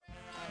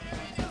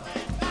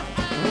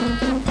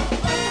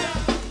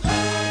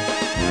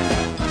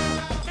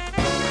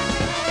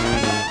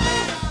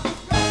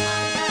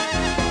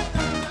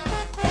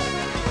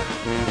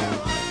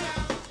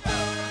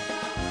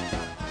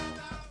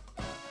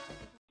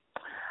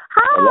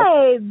Hello?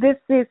 Hi, this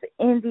is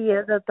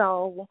India the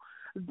Doll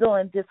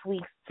doing this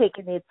week's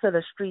Taking It to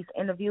the Streets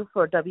interview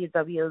for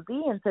WWZ.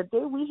 And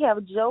today we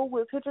have Joe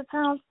with Pigeon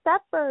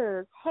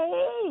Steppers.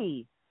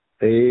 Hey.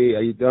 Hey,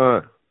 how you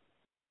doing?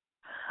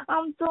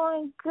 I'm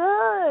doing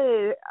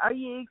good. Are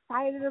you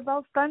excited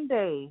about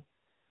Sunday?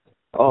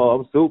 Oh,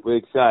 I'm super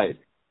excited.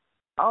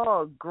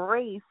 Oh,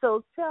 great.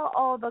 So tell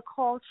all the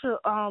culture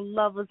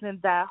lovers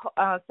and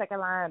second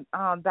line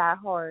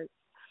diehards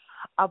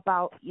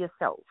about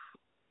yourself.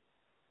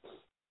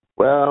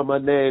 Well, my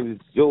name is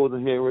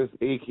Joseph Harris,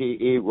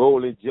 a.k.a.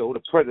 Rollin Joe,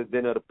 the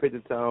president of the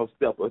Pigeon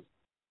Steppers.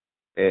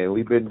 And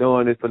we've been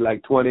doing this for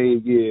like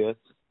 28 years.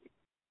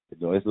 You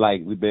know, it's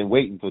like we've been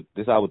waiting for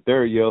this our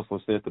third year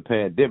since the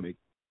pandemic.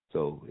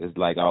 So it's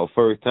like our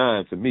first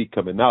time for me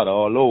coming out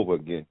all over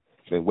again.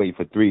 Been waiting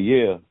for 3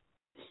 years.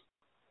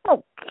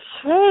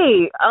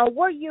 Okay.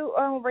 Were you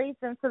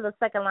raised into the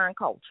second line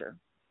culture?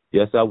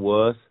 Yes, I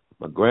was.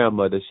 My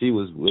grandmother, she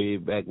was way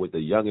back with the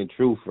Young and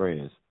True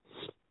Friends.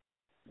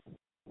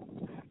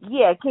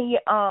 Yeah, can you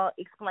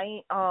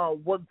explain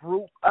what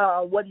group,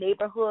 what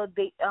neighborhood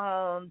they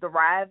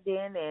derived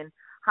in, and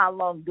how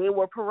long they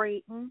were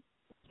parading?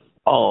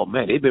 Oh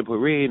man, they've been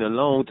parading a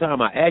long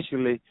time. I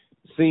actually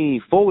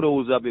seen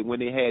photos of it when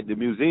they had the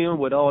museum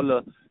with all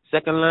the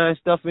second line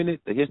stuff in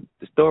it, the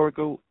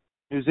historical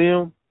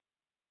museum.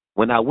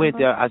 When I went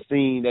there, I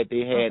seen that they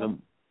had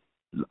them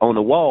on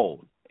the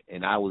wall,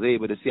 and I was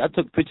able to see. I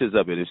took pictures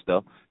of it and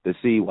stuff to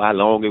see how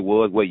long it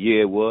was, what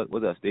year it was.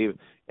 What's up, David?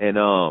 And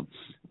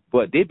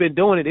but they've been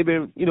doing it. They've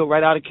been,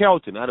 right out of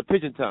Carrollton, out of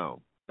Pigeon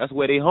Town. That's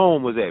where their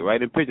home was at, right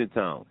in Pigeon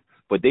Town.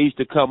 But they used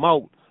to come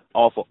out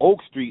off of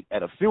Oak Street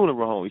at a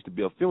funeral home. It used to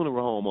be a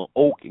funeral home on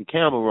Oak and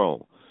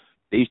Cameron.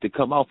 They used to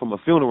come out from a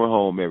funeral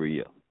home every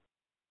year.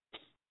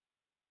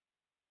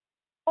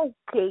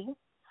 Okay.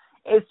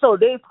 And so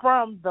they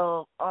from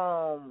the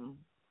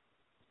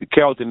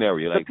Carrollton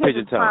area, like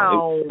Pigeon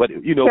Town. But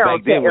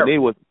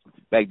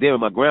back then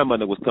when my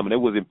grandmother was coming, it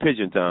was in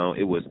Pigeon Town.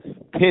 It was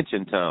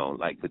Pension Town,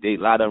 like, but a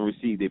lot of them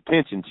received their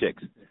pension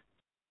checks,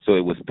 so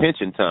it was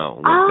Pension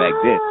Town back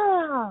then.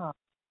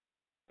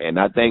 And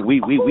I think we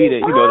the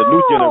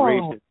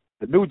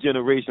new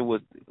generation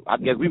was, I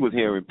guess we was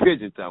here in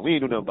Pigeon Town. We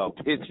ain't know nothing about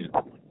pension,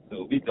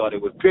 so we thought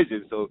it was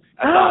Pigeon. So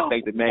that's why I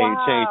think the name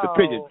changed to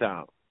Pigeon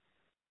Town.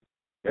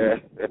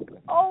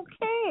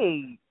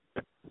 Okay.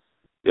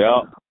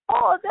 Yeah.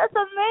 Oh, that's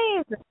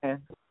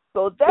amazing.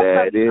 So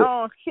that's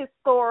a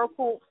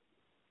historical.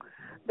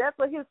 That's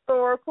a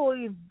historical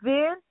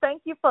event.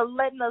 Thank you for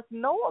letting us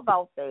know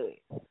about that.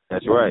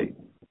 That's right.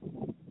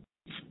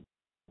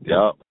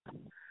 Yeah.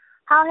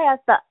 How has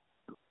the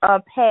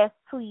past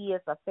 2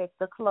 years affected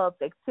the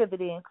club's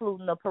activity,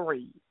 including the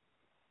parade?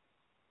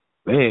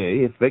 Man,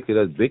 it affected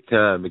us big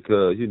time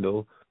because,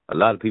 a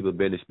lot of people have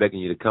been expecting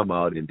you to come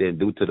out, and then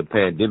due to the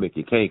pandemic,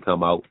 you can't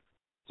come out.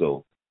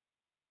 So,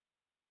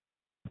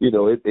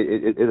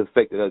 it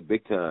affected us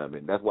big time.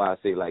 And that's why I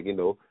say, like,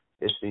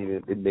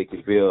 it makes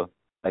you feel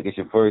like it's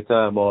your first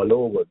time all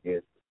over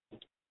again.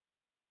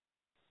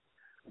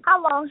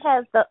 How long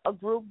has a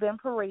group been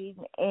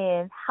parading,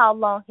 and how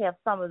long have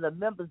some of the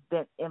members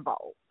been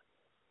involved?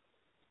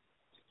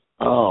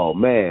 Oh,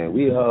 man,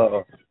 we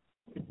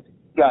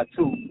got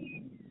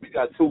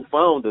two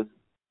founders.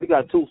 We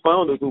got two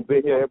founders who've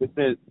been here ever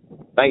since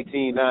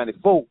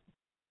 1994.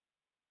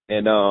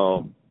 And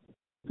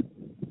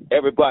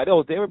everybody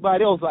else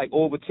like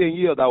over 10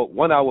 years.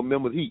 One of our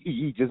members,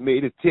 he just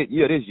made his 10th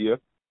year this year.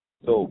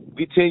 So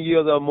we 10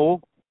 years or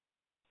more.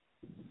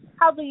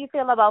 How do you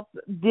feel about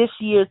this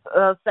year's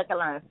second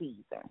line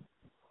season?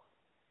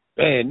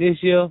 Man,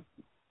 this year,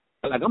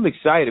 like, I'm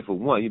excited for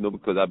one,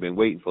 because I've been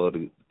waiting for her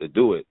to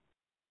do it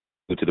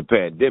due to the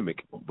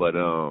pandemic. But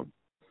I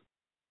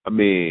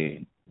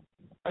mean,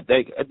 I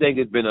think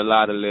it's been a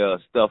lot of little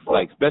stuff,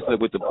 like, especially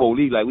with the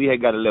police. Like, we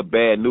had got a little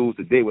bad news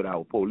today with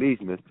our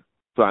policemen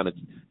trying to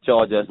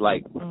charge us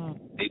like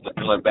they were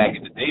doing back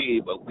in the day,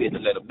 but we had to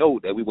let them know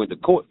that we went to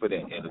court for that,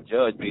 and the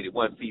judge made it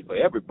one fee for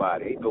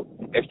everybody. Ain't no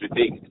extra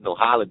day, no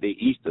holiday,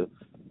 Easter.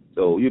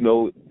 So,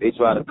 they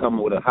try to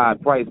come with a high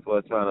price for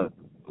us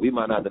we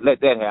might not have to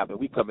let that happen.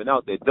 We coming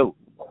out there, dope.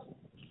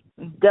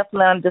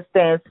 Definitely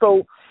understand.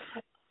 So,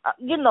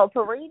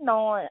 parading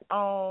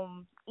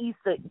on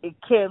Easter, it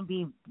can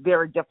be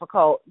very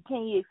difficult.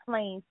 Can you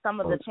explain some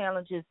of the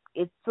challenges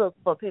it took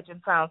for Pigeon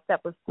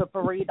Steppers to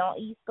parade on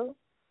Easter?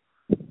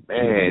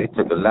 Man, it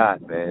took a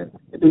lot, man.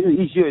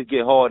 Each year it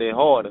get harder and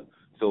harder.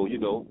 So,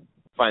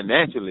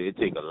 financially it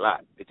take a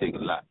lot.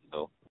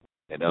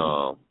 And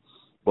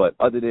but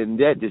other than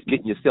that, just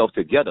getting yourself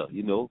together,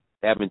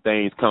 having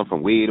things come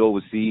from way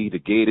overseas, the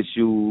gator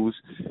shoes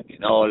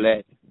and all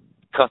that,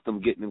 custom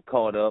getting them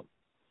caught up,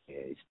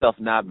 stuff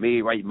not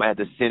made right, you might have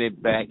to send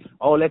it back,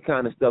 all that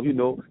kind of stuff,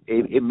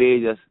 it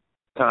made us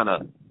kind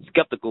of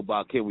skeptical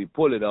about can we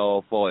pull it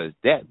off far as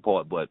that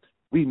part, but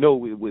we know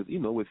with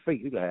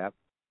faith we can have.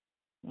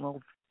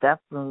 Most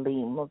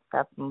definitely.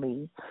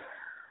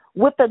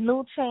 With the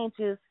new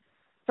changes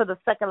to the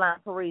second line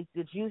parades,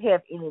 did you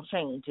have any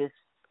changes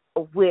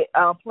with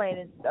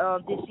planning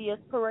this year's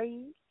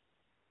parade?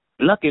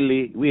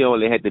 luckily, we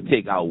only had to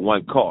take out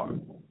one car.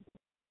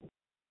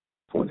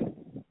 20.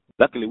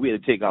 Luckily, we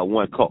had to take out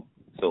one car.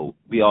 So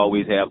we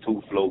always have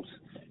two floats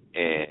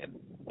and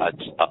a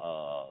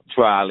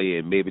trolley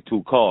and maybe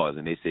two cars.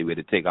 And they say we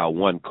had to take out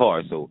one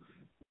car. So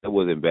that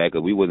wasn't bad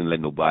because we wasn't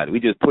letting nobody. We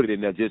just put it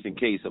in there just in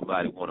case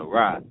somebody want to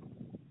ride.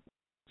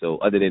 So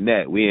other than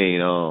that, we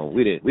ain't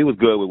we was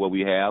good with what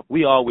we have.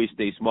 We always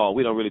stay small.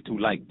 We don't really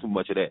like too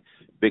much of that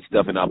big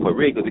stuff in our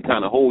parade because it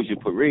kind of holds your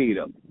parade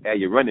up as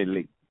you're running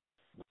late.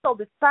 So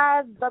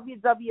besides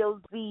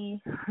wwz.org,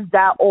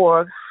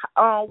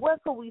 where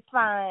can we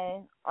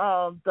find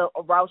the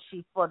route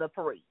sheet for the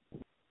parade?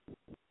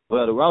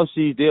 Well, the route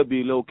sheets, they'll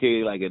be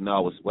located like in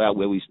our where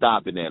we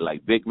stopping at,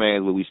 like Big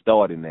Man's where we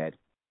starting at.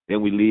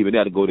 Then we leave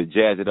there to go to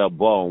Jazz It Up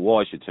Bar in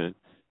Washington.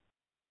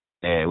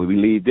 And when we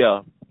leave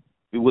there,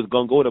 we was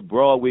going to go to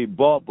Broadway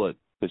Bar, but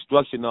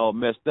construction all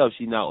messed up.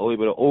 She not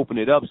able to open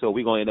it up, so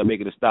we're going to end up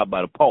making a stop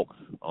by the park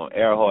on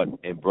Earhart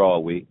and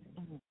Broadway.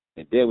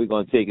 And then we're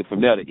going to take it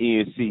from there to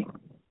E&C.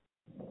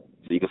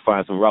 So you can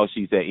find some route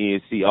sheets at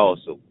E&C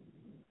also.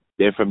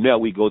 Then from there,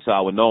 we go to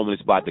our normal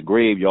spot, the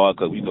graveyard,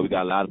 because we know we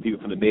got a lot of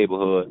people from the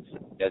neighborhood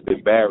that's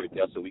been buried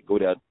there. So we go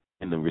there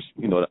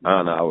to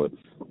honor our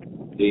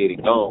dead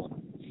and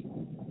gone.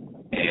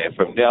 And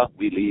from there,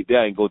 we leave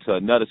there and go to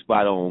another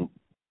spot on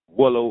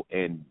Willow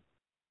and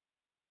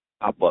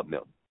hop up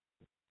now.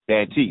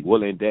 Dante,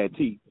 Willow and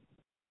Dante.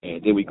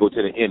 And then we go to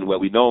the end where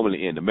we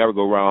normally end, the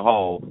Merry-Go-Round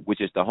Hall,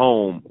 which is the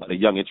home of the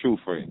Young and True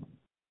Friend.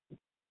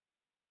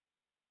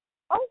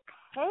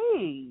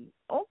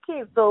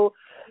 Okay. So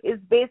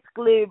it's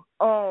basically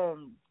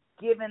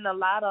giving a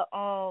lot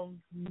of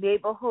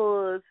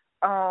neighborhoods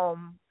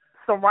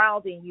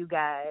surrounding you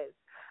guys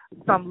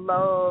some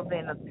love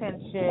and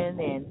attention,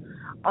 and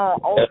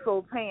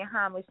also paying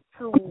homage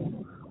to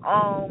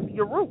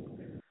your roots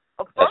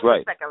of first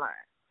and second line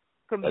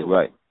community. That's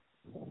right.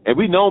 And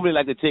we normally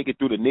like to take it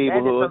through the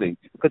neighborhood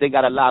because they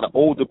got a lot of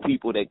older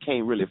people that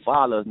can't really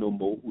follow us no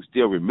more who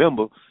still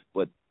remember.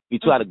 But we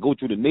try to go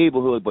through the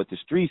neighborhood, but the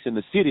streets in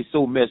the city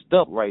so messed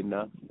up right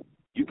now.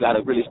 You got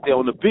to really stay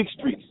on the big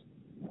streets.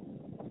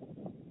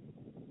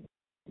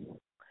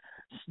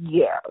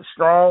 Yeah,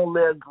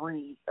 strongly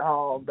agree.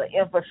 The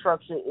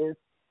infrastructure is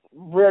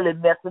really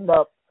messing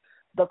up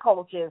the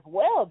culture as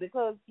well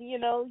because, you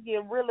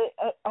really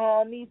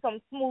need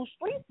some smooth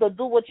streets to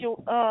do what you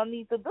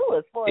need to do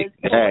as far as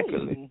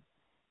Exactly.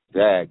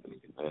 Man,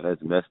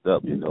 that's messed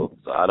up,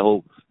 So I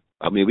hope,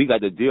 we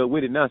got to deal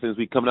with it now since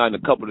we coming out in a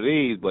couple of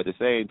days, but at the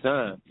same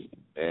time,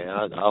 man,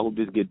 I hope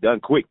this get done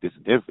quick, this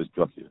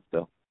infrastructure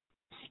stuff.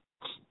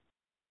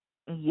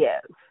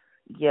 Yes,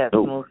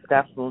 most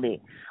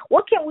definitely.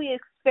 What can we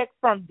expect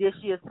from this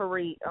year's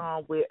parade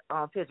with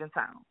Pigeon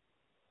Town?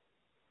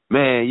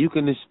 Man, you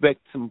can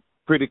expect some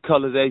pretty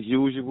colors as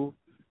usual.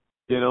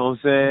 You know what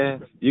I'm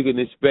saying? You can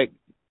expect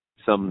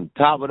some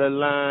top of the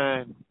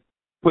line,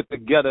 put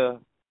together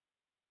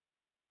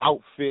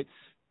outfits,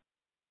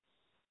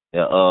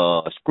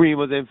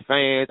 screamers and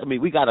fans.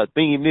 We got a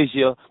theme this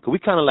year because we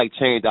kind of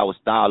changed our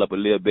style up a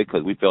little bit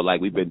because we felt like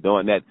we've been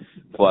doing that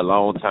for a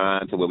long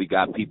time to where we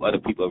got other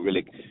people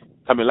really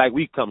coming like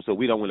we come, so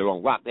we don't really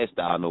want to rock that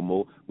style no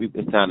more.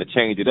 It's time to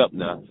change it up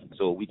now.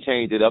 So we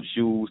changed it up,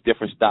 shoes,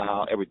 different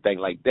style, everything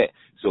like that.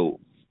 So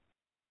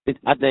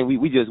I think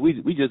we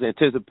just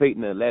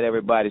anticipating to let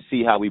everybody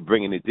see how we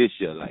bringing it this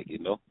year,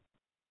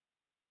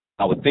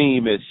 Our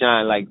theme is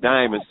shine like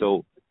diamonds,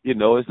 so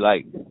it's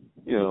like.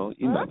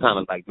 Kind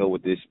of know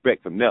what to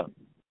expect from them.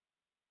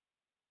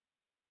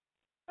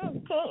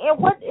 Okay, and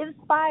what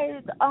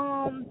inspired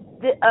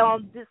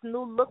this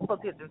new look for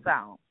Pigeon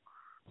Town?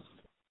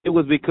 It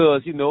was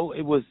because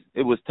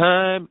it was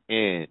time,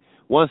 and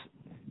once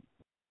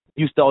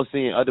you start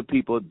seeing other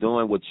people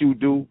doing what you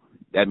do,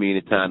 that means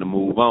it's time to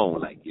move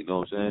on. You know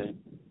what I'm saying?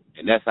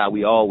 And that's how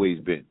we always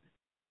been.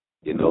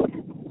 We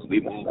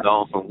moved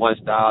on from one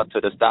style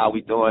to the style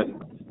was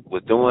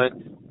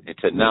doing. And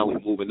to now we're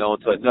moving on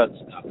to another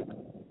style.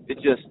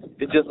 It's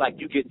just like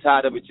you get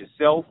tired of it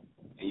yourself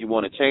and you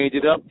want to change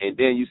it up, and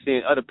then you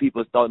seeing other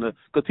people starting to,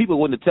 because people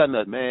wouldn't tell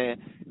us, man,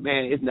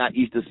 it's not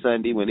Easter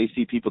Sunday when they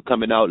see people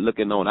coming out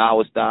looking on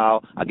our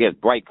style. I guess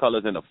bright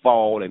colors in the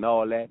fall and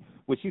all that,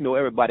 which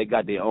everybody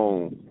got their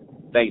own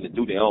thing to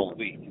do their own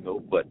way,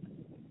 But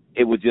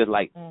it was just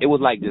it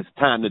was just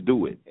time to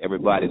do it.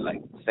 Everybody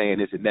saying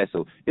this and that,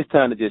 so it's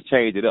time to just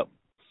change it up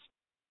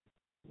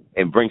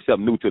and bring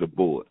something new to the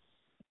board.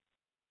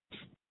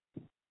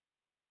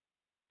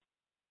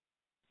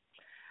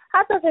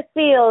 How does it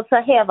feel to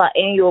have an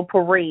annual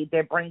parade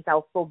that brings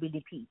out so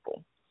many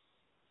people?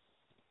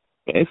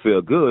 It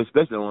feels good,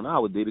 especially on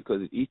our day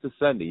because it's Easter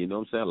Sunday, you know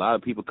what I'm saying? A lot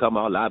of people come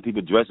out, a lot of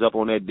people dress up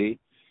on that day.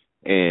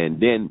 And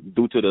then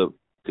due to the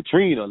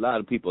Katrina, a lot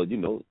of people,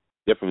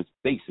 different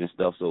states and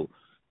stuff. So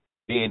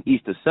being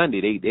Easter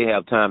Sunday, they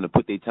have time to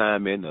put their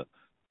time in to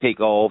take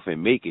off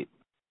and make it,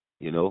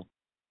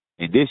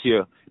 And this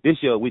year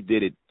we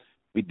did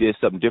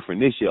something different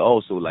this year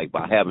also,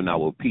 by having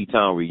our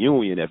P-Town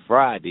reunion that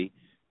Friday.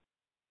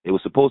 It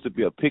was supposed to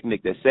be a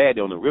picnic that Saturday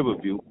on the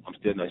Riverview. I'm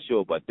still not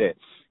sure about that.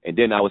 And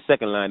then our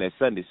second line that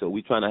Sunday. So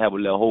we trying to have a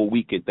little whole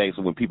weekend thing.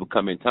 So when people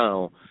come in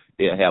town,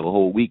 they'll have a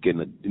whole weekend,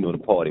 to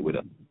party with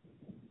us.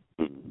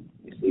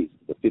 It's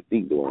the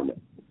 15th door on that.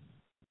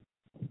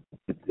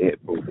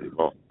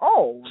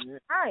 Oh,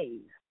 nice.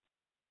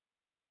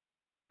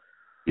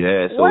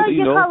 Yeah, so, what are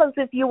your colors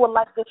if you would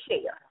like to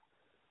share?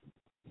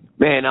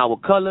 Man, our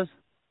colors,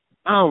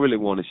 I don't really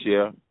want to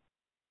share.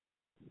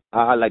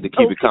 I like to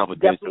keep it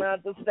confidential.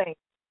 Definitely understand.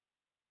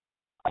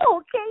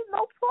 Okay,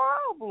 no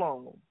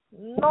problem.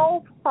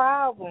 No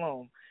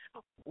problem.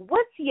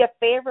 What's your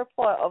favorite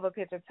part of a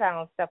Pigeon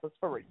Town Steppers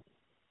Parade?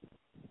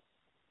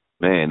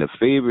 Man, the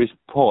favorite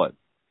part,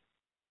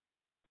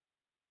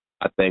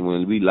 I think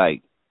when we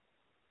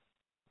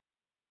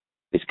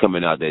it's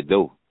coming out that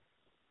door.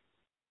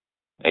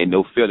 Ain't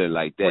no feeling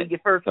like that. When you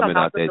first coming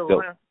come out that the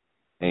door. Huh?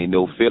 Ain't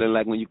no feeling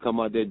like when you come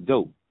out that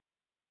door.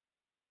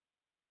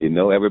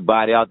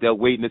 Everybody out there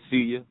waiting to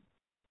see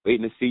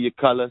your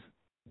colors,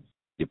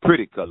 your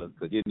pretty colors,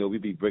 because, we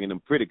be bringing them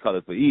pretty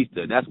colors for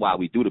Easter, and that's why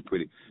we do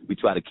we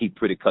try to keep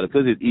pretty colors,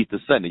 because it's Easter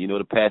Sunday,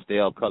 the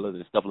pastel colors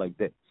and stuff like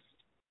that.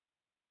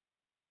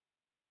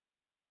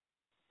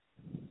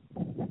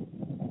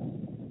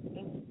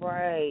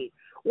 Right.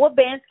 What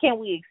bands can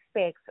we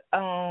expect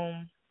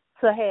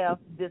to have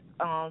this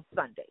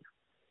Sunday?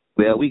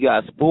 Well, we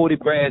got Sporty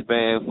Brass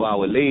Band for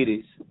our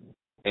ladies,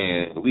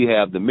 and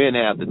the men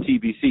have the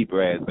TBC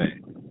Brass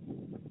Band.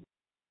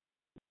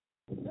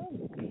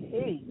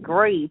 Okay,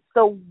 great.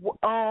 So,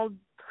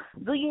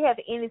 do you have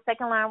any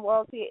second line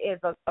royalty as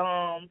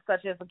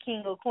such as a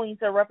king or queen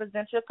to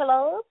represent your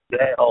club?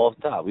 Yeah, off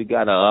top. We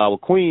got our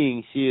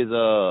queen. She is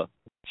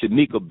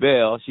Shanika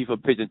Bell. She's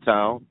from Pigeon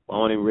Town,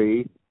 born and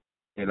raised.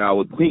 And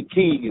our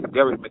king is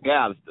Derek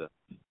McAllister.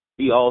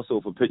 He also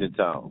from Pigeon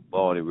Town,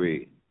 born and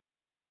raised.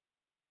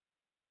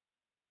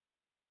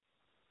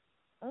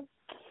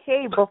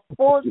 Okay,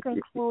 before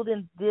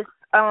concluding this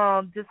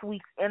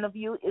week's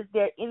interview, is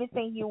there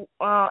anything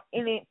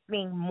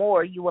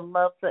more you would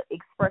love to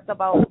express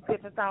about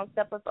Pigeon Town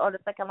Steppers or the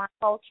second line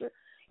culture?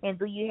 And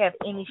do you have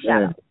any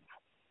shout-outs?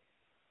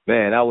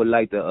 Man, I would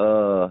like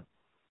to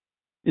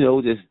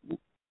just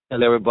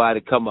tell everybody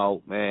to come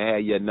out, man,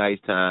 have you a nice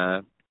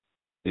time,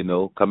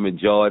 come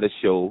enjoy the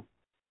show,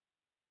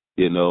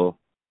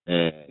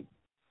 and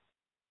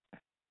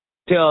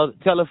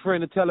tell a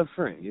friend to tell a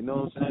friend, you know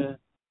what I'm saying?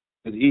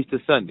 It's Easter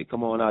Sunday.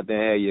 Come on out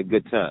there and have you a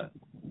good time.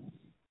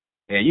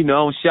 And,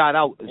 don't shout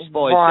out, as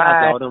far as shout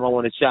out, I don't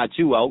want to shout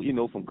you out,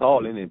 from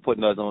calling and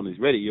putting us on this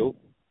radio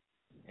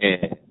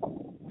and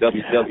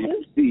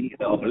WWC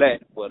and all that.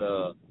 But,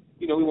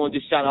 we want to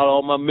just shout out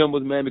all my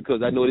members, man,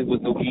 because I know this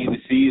was no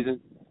easy season.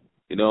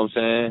 You know what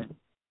I'm saying?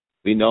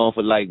 We known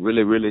for,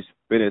 really, really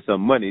spending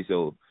some money.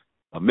 So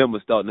my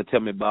members starting to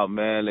tell me about,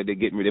 man,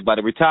 they're about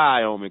to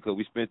retire on me because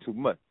we spent too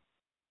much.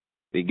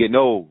 They getting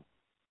old.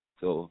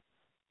 So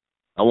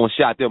I want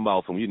to shout them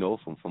out from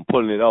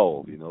pulling it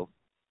off,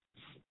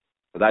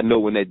 Because I know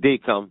when that day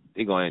comes,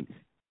 they're gonna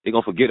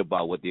forget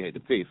about what they had to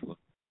pay for.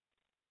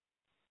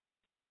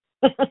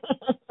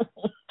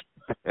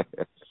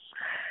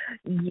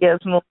 Yes,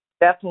 most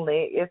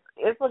definitely.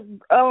 It's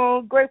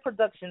a great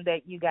production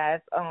that you guys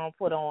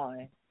put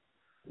on.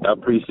 I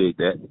appreciate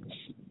that.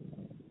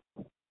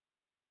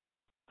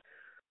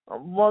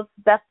 Most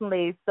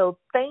definitely. So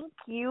thank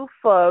you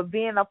for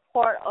being a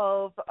part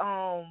of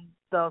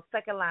the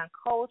second line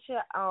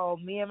culture.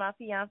 Me and my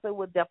fiance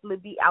will definitely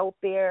be out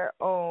there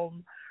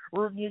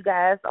rooting you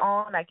guys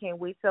on. I can't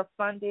wait till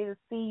Sunday to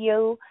see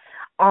you.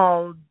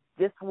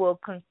 This will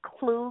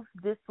conclude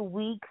this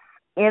week's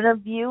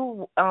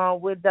interview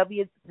with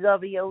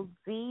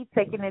WWOZ,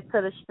 taking it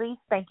to the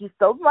streets. Thank you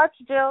so much,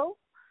 Joe.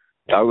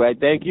 All right,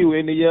 thank you,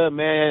 India,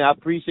 man. I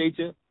appreciate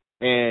you.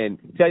 And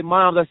tell your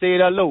moms I said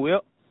hello,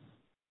 yep.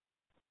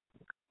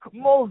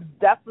 Most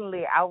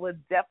definitely. I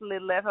would definitely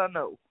let her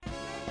know.